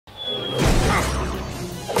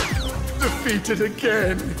defeated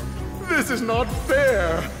again. This is not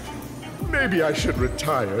fair. Maybe I should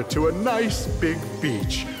retire to a nice big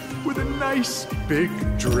beach with a nice big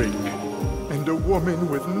drink and a woman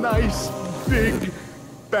with nice big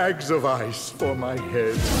bags of ice for my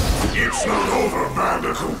head. It's not over,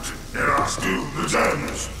 Bandicoot. There are still the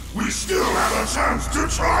gems. We still have a chance to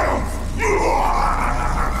triumph.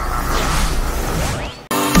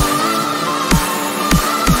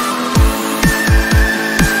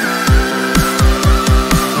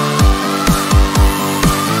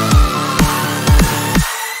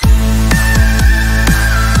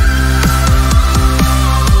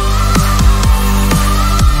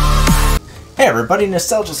 Hey everybody,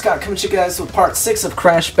 Nostalgia Scott coming to you guys with part 6 of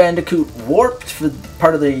Crash Bandicoot Warped for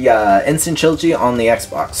part of the Sane Trilogy on the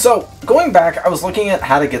Xbox. So, going back, I was looking at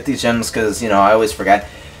how to get these gems because, you know, I always forget.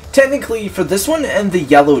 Technically, for this one and the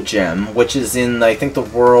yellow gem, which is in, I think, the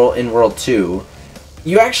World 2,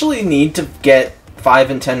 you actually need to get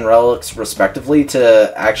 5 and 10 relics, respectively,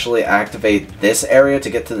 to actually activate this area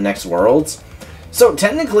to get to the next worlds. So,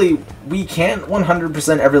 technically, we can't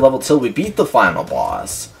 100% every level till we beat the final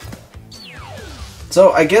boss.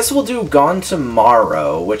 So, I guess we'll do Gone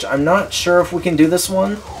Tomorrow, which I'm not sure if we can do this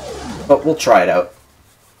one, but we'll try it out.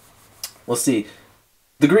 We'll see.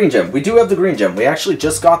 The green gem. We do have the green gem. We actually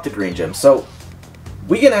just got the green gem, so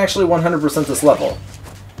we can actually 100% this level.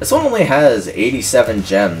 This one only has 87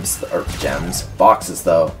 boxes,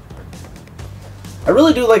 though. I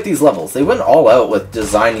really do like these levels. They went all out with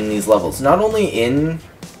designing these levels, not only in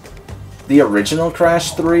the original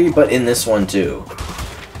Crash 3, but in this one, too.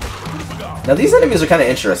 Now these enemies are kind of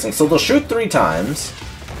interesting, so they'll shoot 3 times,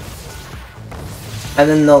 and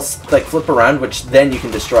then they'll like flip around, which then you can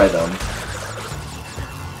destroy them.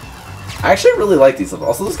 I actually really like these levels.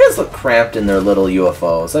 Also, those guys look cramped in their little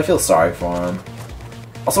UFOs. I feel sorry for them.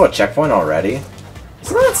 Also, a checkpoint already?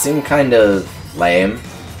 Doesn't that seem kind of lame?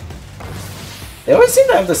 They always seem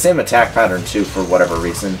to have the same attack pattern too, for whatever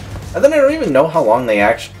reason. And then I don't even know how long they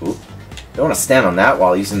actually... Ooh. Don't want to stand on that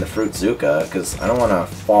while using the Fruit Zuka, because I don't want to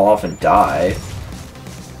fall off and die.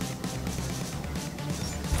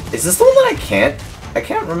 Is this the one that I can't? I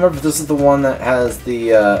can't remember if this is the one that has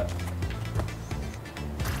the,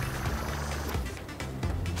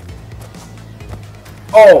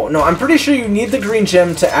 Oh, no, I'm pretty sure you need the green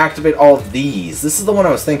gem to activate all of these. This is the one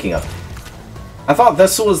I was thinking of. I thought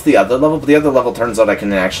this was the other level, but the other level turns out I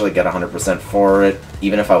can actually get 100% for it,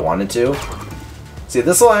 even if I wanted to. See,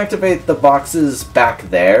 this will activate the boxes back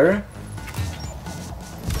there.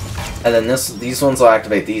 And then these ones will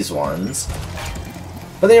activate these ones.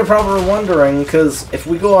 But then you're probably wondering, because if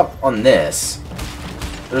we go up on this,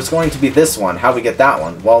 there's going to be this one. How we get that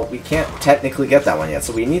one? Well, we can't technically get that one yet,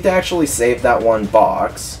 so we need to actually save that one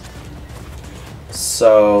box.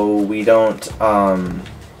 So we don't, I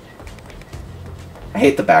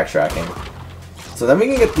hate the backtracking. So then we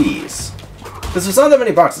can get these. Because there's not that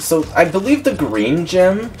many boxes, so I believe the green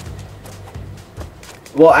gem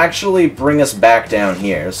will actually bring us back down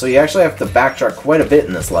here. So you actually have to backtrack quite a bit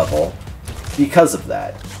in this level because of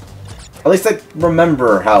that. At least I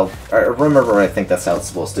remember I think that's how it's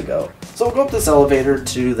supposed to go. So we'll go up this elevator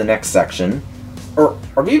to the next section. Or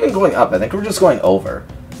are we even going up? I think we're just going over.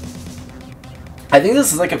 I think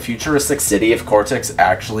this is like a futuristic city if Cortex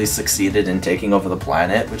actually succeeded in taking over the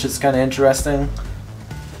planet, which is kind of interesting.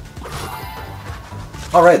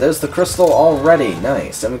 Alright, there's the crystal already.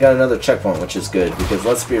 Nice. And we got another checkpoint, which is good, because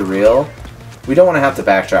let's be real, we don't want to have to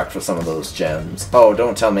backtrack for some of those gems. Oh,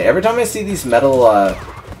 don't tell me. Every time I see these metal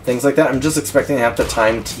things like that, I'm just expecting to have to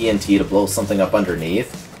time TNT to blow something up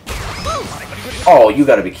underneath. Oh, you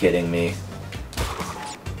gotta be kidding me.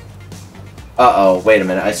 Uh-oh, wait a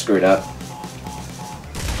minute, I screwed up.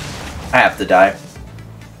 I have to die.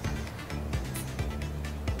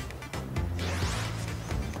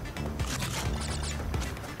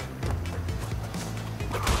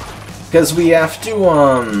 Because we have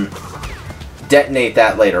to, detonate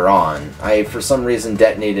that later on. I, for some reason,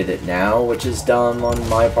 detonated it now, which is dumb on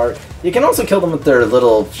my part. You can also kill them with their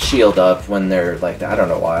little shield up when they're like that. I don't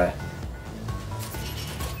know why.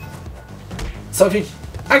 So if you...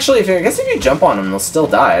 Actually, I guess if you jump on them, they'll still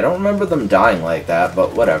die. I don't remember them dying like that,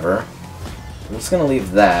 but whatever. I'm just gonna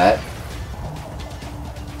leave that.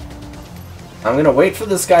 I'm gonna wait for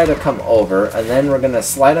this guy to come over, and then we're gonna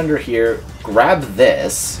slide under here, grab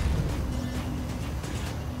this,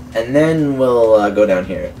 and then we'll go down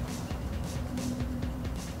here.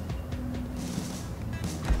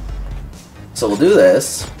 So we'll do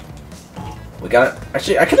this. We got it.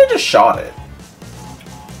 Actually, I could have just shot it.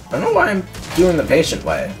 I don't know why I'm doing the patient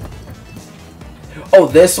way. Oh,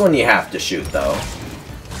 this one you have to shoot, though.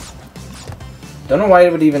 Don't know why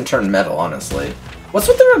it would even turn metal, honestly. What's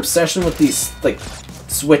with their obsession with these, like,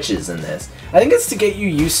 switches in this? I think it's to get you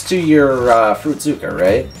used to your Fruit Zuka,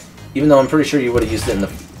 right? Even though I'm pretty sure you would have used it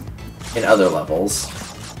in other levels.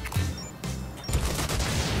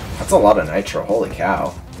 That's a lot of nitro, holy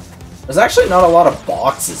cow. There's actually not a lot of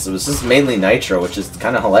boxes, it was just mainly nitro, which is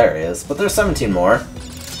kind of hilarious. But there's 17 more.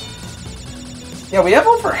 Yeah, we have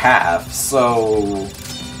over half, so...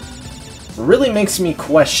 really makes me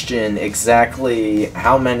question exactly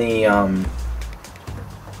how many, or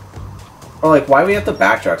like, why we have to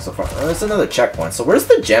backtrack so far. Oh, there's another checkpoint. So where's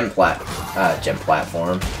the gem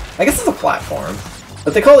platform? I guess it's a platform.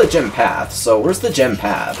 But they call it gem path, so where's the gem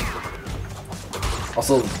path?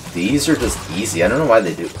 Also, these are just easy. I don't know why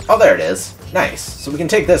they do. Oh, there it is. Nice. So we can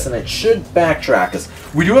take this, and it should backtrack us.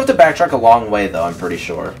 We do have to backtrack a long way, though, I'm pretty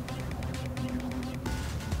sure.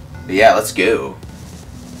 But yeah, let's go.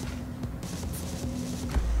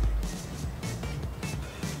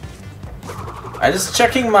 I'm just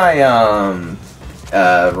checking my,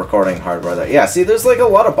 recording hardware there. Yeah, see, there's like a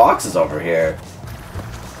lot of boxes over here.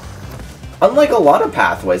 Unlike a lot of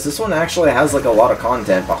pathways, this one actually has like a lot of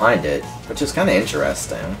content behind it, which is kind of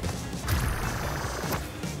interesting.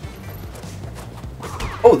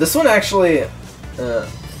 Oh, this one actually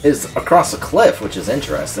is across a cliff, which is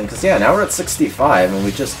interesting, because yeah, now we're at 65, and we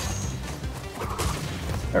just...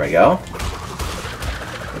 There we go.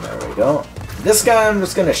 There we go. This guy I'm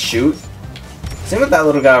just gonna shoot. Same with that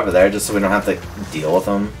little guy over there, just so we don't have to deal with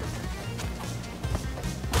him.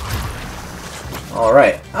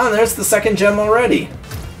 Alright. Oh, and there's the second gem already.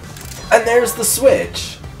 And there's the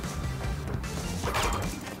switch.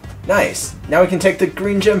 Nice. Now we can take the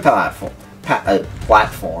green gem path.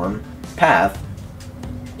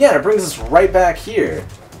 Yeah, and it brings us right back here.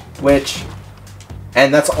 Which...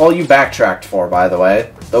 And that's all you backtracked for, by the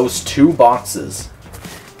way. Those 2 boxes.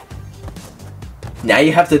 Now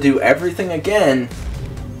you have to do everything again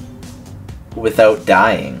without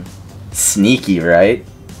dying. Sneaky, right?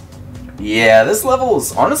 Yeah, this level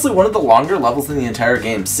is honestly one of the longer levels in the entire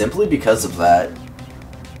game simply because of that.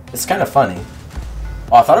 It's kind of funny.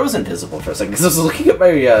 Oh, I thought it was invisible for a second because I was looking at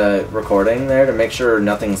my recording there to make sure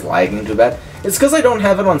nothing's lagging too bad. It's because I don't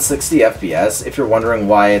have it on 60 FPS, if you're wondering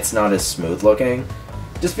why it's not as smooth looking.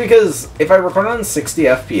 Just because if I record on 60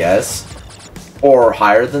 FPS, or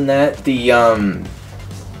higher than that, the,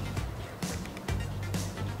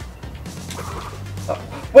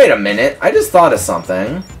 wait a minute, I just thought of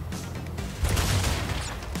something.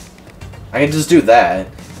 I can just do that.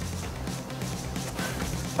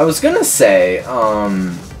 I was gonna say,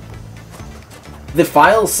 the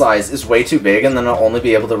file size is way too big, and then I'll only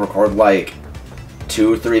be able to record, like,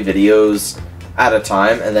 2 or 3 videos at a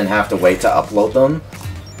time, and then have to wait to upload them.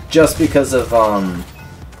 Just because of,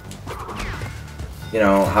 you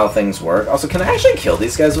know, how things work. Also, can I actually kill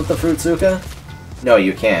these guys with the Fruit Zuka? No,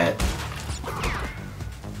 you can't.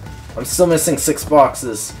 I'm still missing 6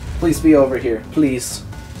 boxes. Please be over here. Please.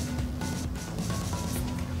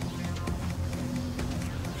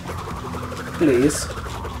 Please.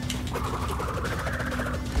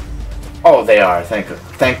 Oh, they are.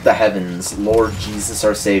 Thank the heavens. Lord Jesus,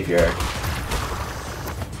 our Savior.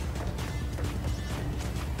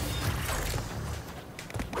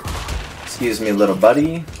 Excuse me, little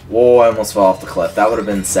buddy. Whoa, I almost fell off the cliff. That would have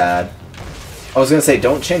been sad. I was gonna say,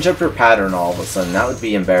 don't change up your pattern all of a sudden. That would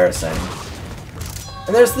be embarrassing.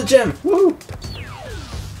 And there's the gem! Woo!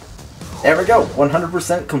 There we go.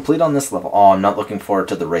 100% complete on this level. Oh, I'm not looking forward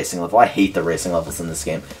to the racing level. I hate the racing levels in this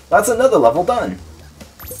game. That's another level done.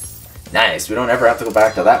 Nice. We don't ever have to go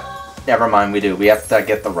back to that. Never mind, we do. We have to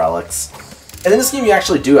get the relics. And in this game, you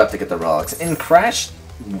actually do have to get the relics. In Crash,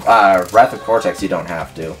 Wrath of Cortex, you don't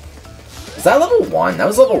have to. Is that level 1? That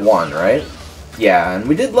was level 1, right? Yeah, and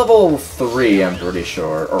we did level 3, I'm pretty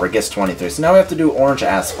sure. Or I guess 23. So now we have to do Orange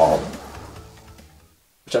Asphalt.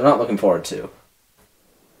 Which I'm not looking forward to.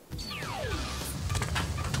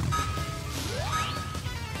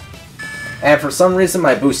 And for some reason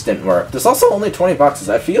my boost didn't work. There's also only 20 boxes.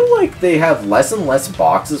 I feel like they have less and less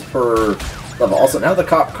boxes per level. Also, now the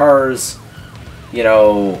cop cars, you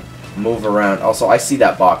know, move around. Also, I see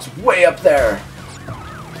that box way up there.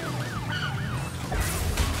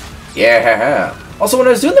 Yeah. Also, when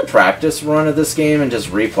I was doing the practice run of this game and just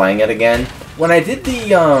replaying it again, when I did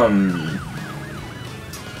the,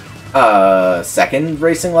 second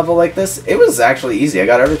racing level like this, it was actually easy. I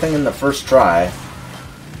got everything in the first try.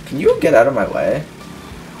 Can you get out of my way?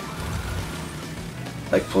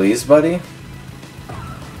 Like, please, buddy?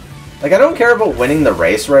 Like, I don't care about winning the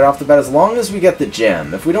race right off the bat as long as we get the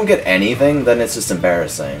gem. If we don't get anything, then it's just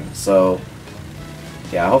embarrassing. So,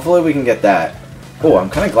 yeah, hopefully we can get that. Oh, I'm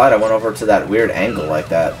kind of glad I went over to that weird angle like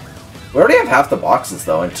that. We already have half the boxes,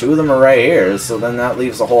 though, and 2 of them are right here, so then that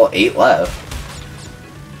leaves a whole 8 left.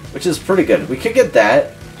 Which is pretty good. We could get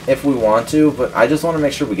that if we want to, but I just want to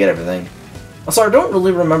make sure we get everything. Also, I don't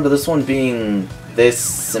really remember this one being this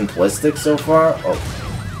simplistic so far.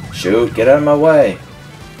 Oh, shoot, get out of my way.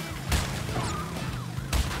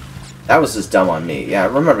 That was just dumb on me. Yeah,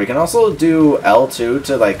 remember, you can also do L2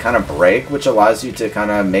 to, like, kind of brake, which allows you to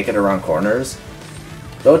kind of make it around corners.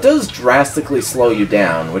 Though it does drastically slow you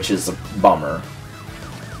down, which is a bummer.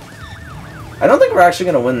 I don't think we're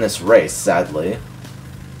actually going to win this race, sadly.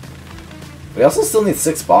 We also still need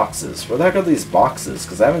 6 boxes. Where the heck are these boxes?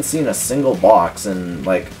 Because I haven't seen a single box in,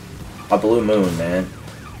 like, a blue moon, man.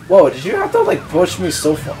 Whoa, did you have to, like, push me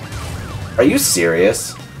so far? Are you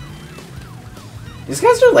serious? These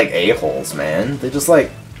guys are, like, a-holes, man. They just,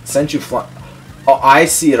 like, sent you flying. Oh, I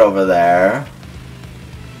see it over there.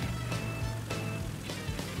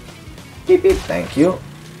 Beep, beep, thank you.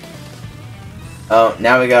 Oh,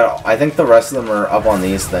 now we got... I think the rest of them are up on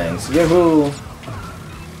these things. Yahoo!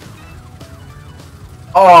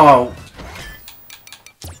 Oh!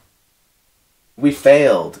 We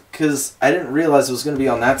failed, because I didn't realize it was going to be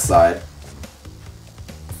on that side.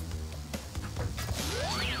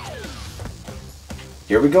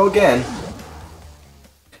 Here we go again.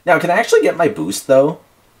 Now, can I actually get my boost, though?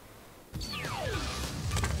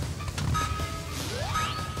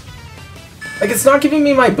 Like, it's not giving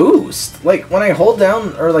me my boost. Like, when I hold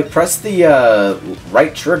down, or, like, press the,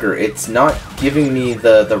 right trigger, it's not giving me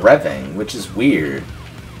the revving, which is weird.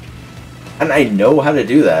 And I know how to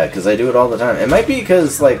do that, because I do it all the time. It might be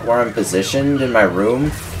because, like, where I'm positioned in my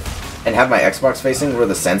room, and have my Xbox facing where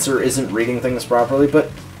the sensor isn't reading things properly,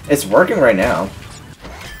 but it's working right now.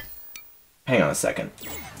 Hang on a second.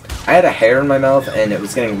 I had a hair in my mouth, and it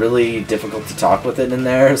was getting really difficult to talk with it in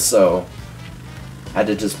there, so I had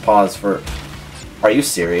to just pause for... Are you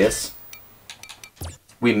serious?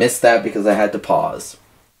 We missed that because I had to pause.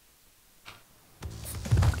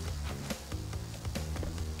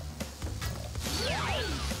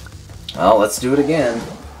 Well, let's do it again.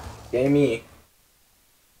 Yay me.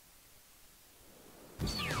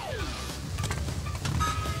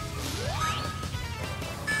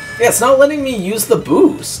 Yeah, it's not letting me use the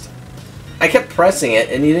boost. I kept pressing it,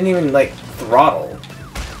 and you didn't even, like, throttle.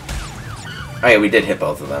 Oh yeah, we did hit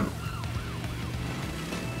both of them.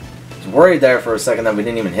 I was worried there for a second that we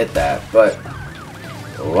didn't even hit that, but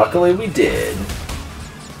luckily we did.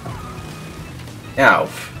 Ow.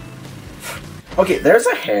 Okay, there's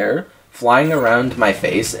a hair flying around my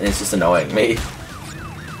face, and it's just annoying me.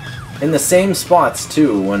 In the same spots,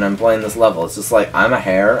 too, when I'm playing this level. It's just like, I'm a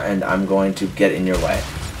hair, and I'm going to get in your way.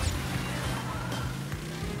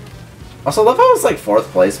 Also, I love how I was, like,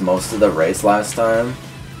 4th place most of the race last time.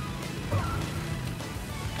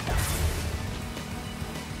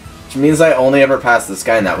 Which means I only ever passed this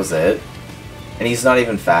guy, and that was it. And he's not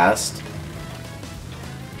even fast.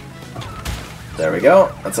 There we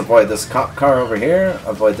go. Let's avoid this cop car over here.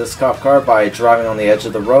 Avoid this cop car by driving on the edge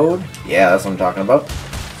of the road. Yeah, that's what I'm talking about.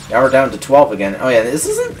 Now we're down to 12 again. Oh yeah,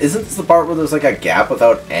 isn't this the part where there's like a gap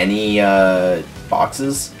without any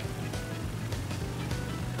boxes?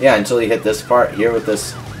 Yeah, until you hit this part here with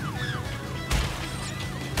this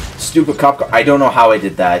stupid cop car. I don't know how I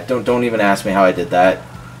did that. Don't even ask me how I did that.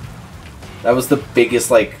 That was the biggest,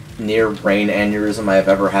 like, near brain aneurysm I've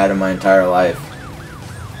ever had in my entire life.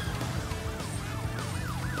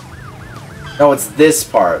 No, it's this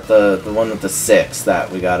part, the one with the 6 that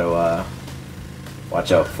we gotta,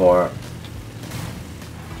 watch out for.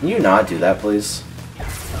 Can you not do that, please?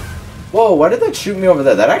 Whoa, why did that shoot me over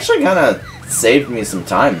there? That actually kind of saved me some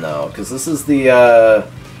time, though, because this is the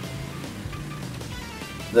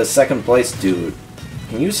 2nd place dude.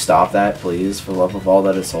 Can you stop that, please, for love of all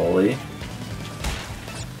that is holy?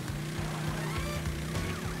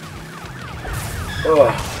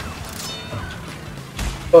 Ugh.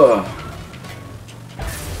 Ugh.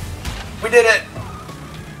 We did it!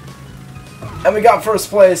 And we got 1st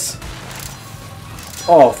place!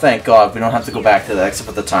 Oh, thank God, we don't have to go back to that except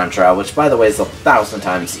for the time trial, which, by the way, is 1,000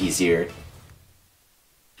 times easier.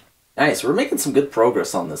 Nice, we're making some good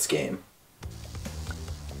progress on this game.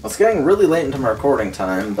 It's getting really late into my recording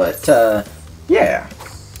time, but, yeah.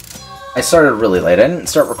 I started really late. I didn't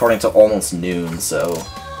start recording till almost noon, so...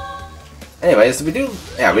 Anyways, we did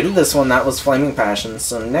this one. That was Flaming Passion.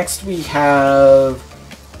 So next we have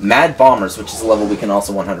Mad Bombers, which is a level we can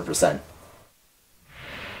also 100%.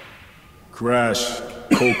 Crash,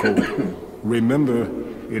 Coco, remember,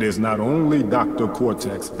 it is not only Dr.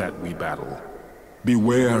 Cortex that we battle.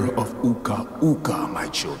 Beware of Uka Uka, my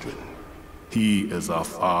children. He is a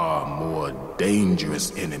far more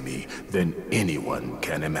dangerous enemy than anyone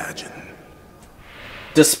can imagine.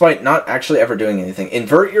 Despite not actually ever doing anything.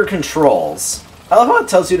 Invert your controls. I love how it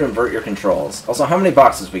tells you to invert your controls. Also, how many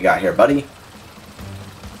boxes we got here, buddy?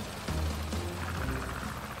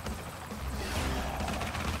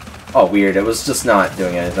 Oh, weird. It was just not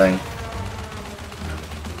doing anything.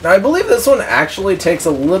 Now, I believe this one actually takes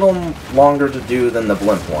a little longer to do than the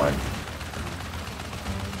blimp one.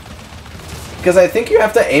 Because I think you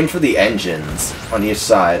have to aim for the engines on each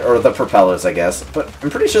side. Or the propellers, I guess. But I'm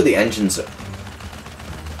pretty sure the engines...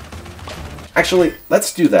 Actually,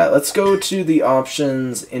 let's do that. Let's go to the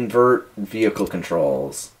options, invert vehicle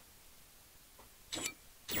controls.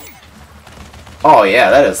 Oh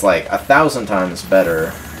yeah, that is like 1,000 times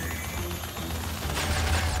better.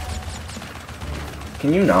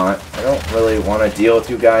 Can you not? I don't really want to deal with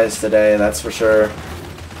you guys today, that's for sure.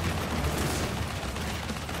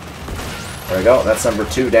 There we go, that's number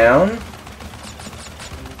 2 down.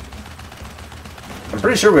 I'm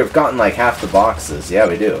pretty sure we've gotten like half the boxes. Yeah,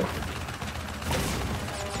 we do.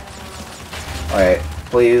 Alright,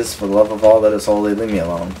 please, for the love of all that is holy, leave me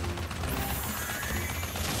alone.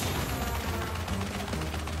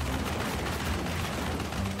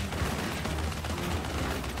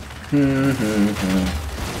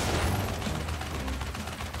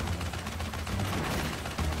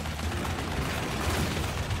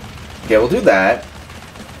 Okay, we'll do that.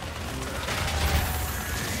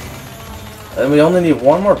 And we only need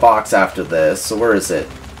one more box after this, so where is it?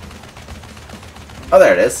 Oh,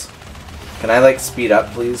 there it is. Can I, like, speed up,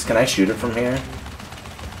 please? Can I shoot it from here?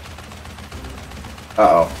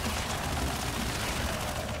 Uh-oh.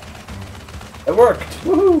 It worked!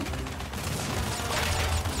 Woohoo!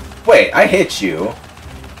 Wait, I hit you.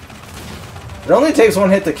 It only takes one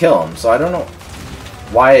hit to kill him, so I don't know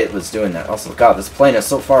why it was doing that. Also, god, this plane is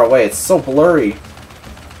so far away. It's so blurry.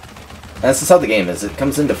 And this is how the game is. It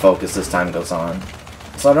comes into focus as time goes on.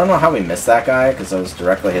 So I don't know how we missed that guy, because I was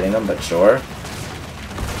directly hitting him, but sure.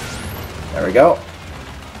 There we go.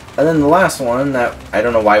 And then the last one that I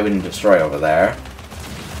don't know why we didn't destroy over there.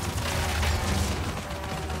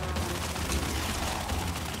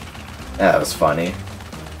 That was funny.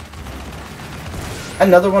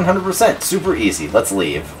 Another 100%. Super easy. Let's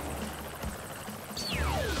leave.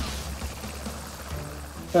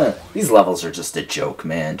 Huh. These levels are just a joke,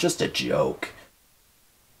 man. Just a joke.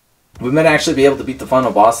 We might actually be able to beat the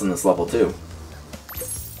final boss in this level, too.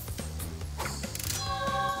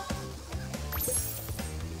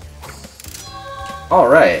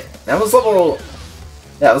 Alright, that was level...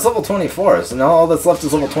 Yeah, it was level 24, so now all that's left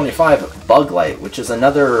is level 25, Bug Light, which is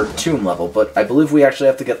another tomb level, but I believe we actually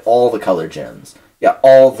have to get all the color gems. Yeah,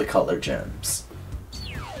 all the color gems.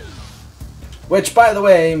 Which, by the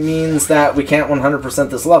way, means that we can't 100%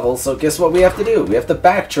 this level, so guess what we have to do? We have to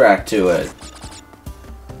backtrack to it.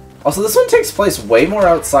 Also, this one takes place way more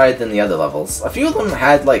outside than the other levels. A few of them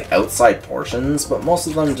had, like, outside portions, but most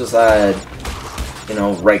of them just had, you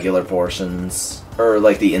know, regular portions. Or,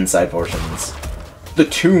 like, the inside portions. The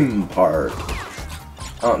tomb part.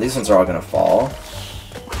 Oh, these ones are all gonna fall.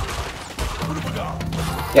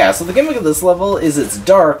 Yeah, so the gimmick of this level is it's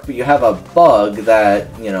dark, but you have a bug that,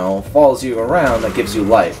 you know, follows you around that gives you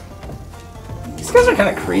light. These guys are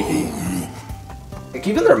kind of creepy. Like,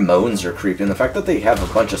 even their moans are creepy, and the fact that they have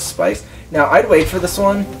a bunch of spikes. Now, I'd wait for this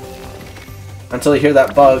one until you hear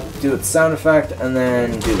that bug do its sound effect, and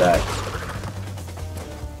then do that.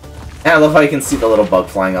 And I love how you can see the little bug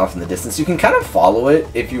flying off in the distance. You can kind of follow it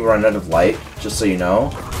if you run out of light, just so you know.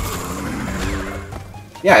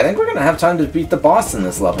 Yeah, I think we're going to have time to beat the boss in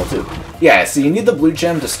this level, too. Yeah, so you need the blue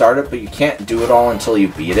gem to start it, but you can't do it all until you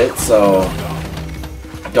beat it, so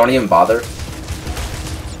don't even bother.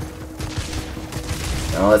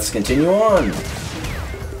 Now let's continue on.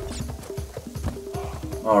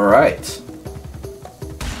 Alright.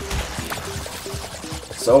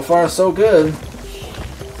 So far, so good.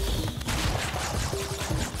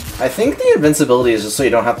 I think the invincibility is just so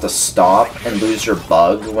you don't have to stop and lose your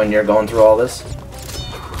bug when you're going through all this.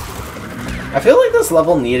 I feel like this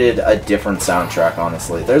level needed a different soundtrack,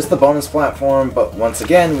 honestly. There's the bonus platform, but once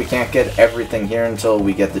again, we can't get everything here until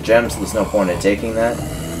we get the gems, so there's no point in taking that.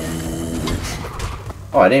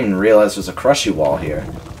 Oh, I didn't even realize there's a crushy wall here.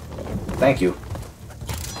 Thank you.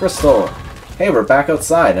 Crystal! Hey, we're back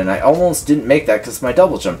outside, and I almost didn't make that because my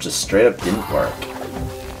double jump just straight up didn't work.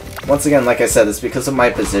 Once again, like I said, it's because of my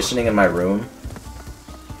positioning in my room.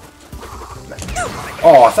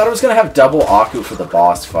 Oh, I thought I was going to have double Aku for the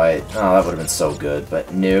boss fight. Oh, that would have been so good,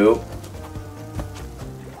 but no.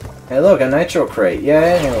 Hey, look, a Nitro Crate.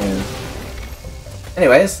 Yay!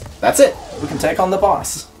 Anyways, that's it. We can take on the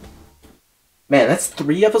boss. Man, that's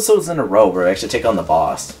 3 episodes in a row where we actually take on the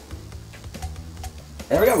boss.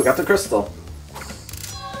 There we go, we got the crystal.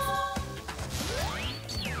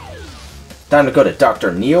 Time to go to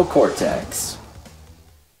Dr. Neo Cortex.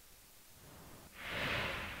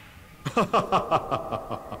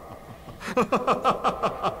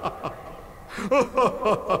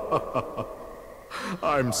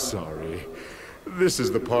 I'm sorry. This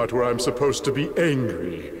is the part where I'm supposed to be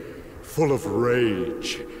angry, full of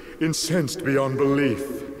rage, incensed beyond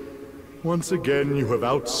belief. Once again, you have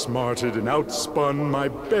outsmarted and outspun my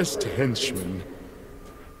best henchman.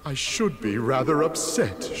 I should be rather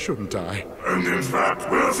upset, shouldn't I? And in fact,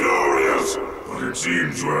 we're furious. But it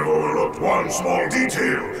seems you have overlooked one small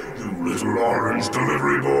detail, you little orange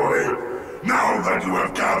delivery boy. Now that you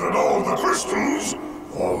have gathered all the crystals,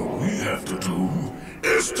 all we have to do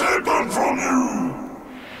is take them from you.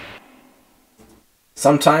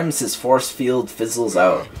 Sometimes his force field fizzles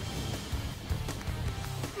out.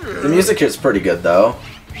 The music here is pretty good, though.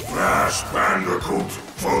 Crash Bandicoot,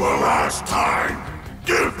 for the last time,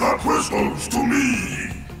 give the crystals to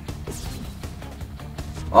me.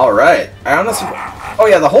 Alright, I honestly... Oh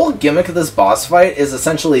yeah, the whole gimmick of this boss fight is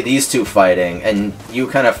essentially these two fighting, and you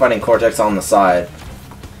kind of fighting Cortex on the side.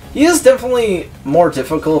 He is definitely more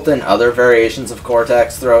difficult than other variations of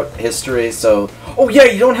Cortex throughout history, so... Oh yeah,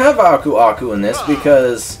 you don't have Aku Aku in this,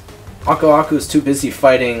 because Aku Aku is too busy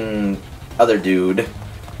fighting other dude.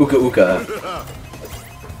 Uka Uka.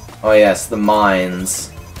 Oh yes, the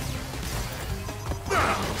mines.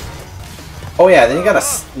 Oh yeah, then you gotta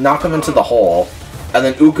knock him into the hole. And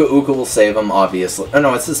then Uka Uka will save him, obviously. Oh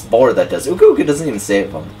no, it's this board that does. Uka Uka doesn't even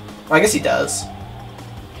save him. I guess he does.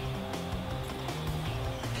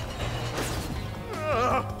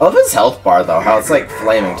 I love his health bar, though, how it's like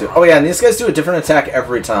flaming too. Oh yeah, and these guys do a different attack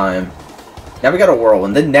every time. Now we got a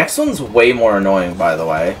whirlwind. The next one's way more annoying, by the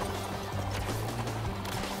way.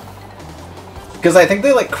 Because I think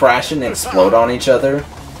they like crash and explode on each other.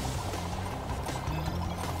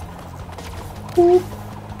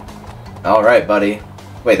 Alright, buddy.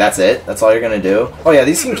 Wait, that's it? That's all you're gonna do? Oh yeah,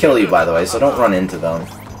 these can kill you, by the way, so don't run into them.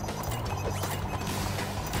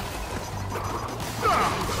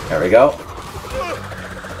 There we go.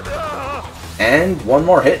 And one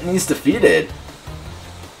more hit and he's defeated.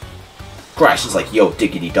 Crash is like, yo,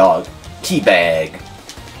 diggity dog. Teabag.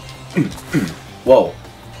 Whoa.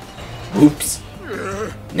 Oops.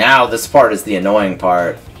 Now this part is the annoying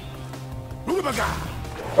part.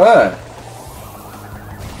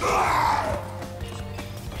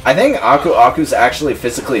 I think Aku Aku's actually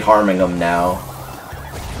physically harming him now.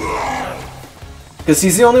 Because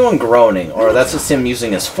he's the only one groaning, or that's just him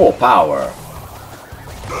using his full power.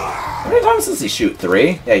 How many times does he shoot?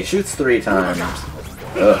 3? Yeah, he shoots 3 times.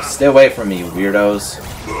 Ugh, stay away from me, you weirdos.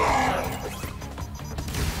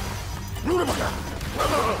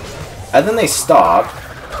 And then they stop.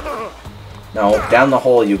 No, down the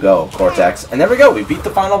hole you go, Cortex. And there we go, we beat the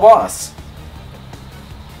final boss.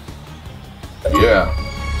 Yeah.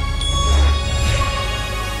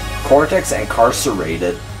 Cortex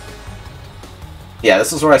incarcerated. Yeah,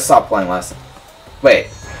 this is where I stopped playing last time. Wait.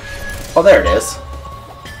 Oh, there it is.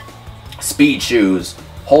 Speed shoes.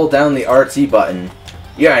 Hold down the RT button.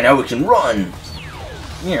 Yeah, now we can run.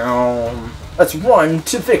 Let's run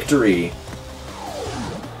to victory.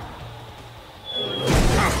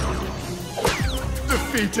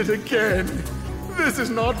 Defeated again. This is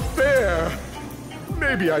not fair.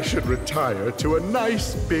 Maybe I should retire to a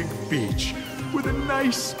nice big beach with a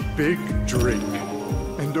nice big drink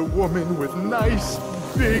and a woman with nice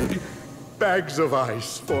big bags of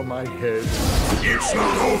ice for my head. It's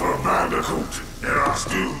not over, Bandicoot. There are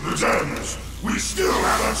still the gems. We still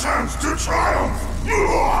have a chance to triumph.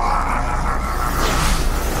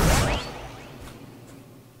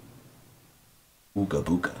 Ooga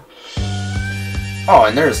booga. Oh,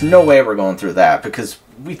 and there's no way we're going through that, because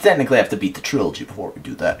we technically have to beat the trilogy before we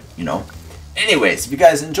do that, you know? Anyways, if you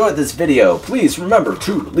guys enjoyed this video, please remember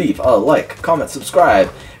to leave a like, comment,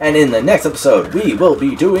 subscribe, and in the next episode, we will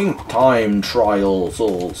be doing time trials,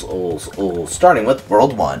 starting with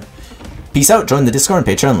World 1. Peace out, join the Discord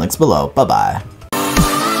and Patreon links below. Bye-bye.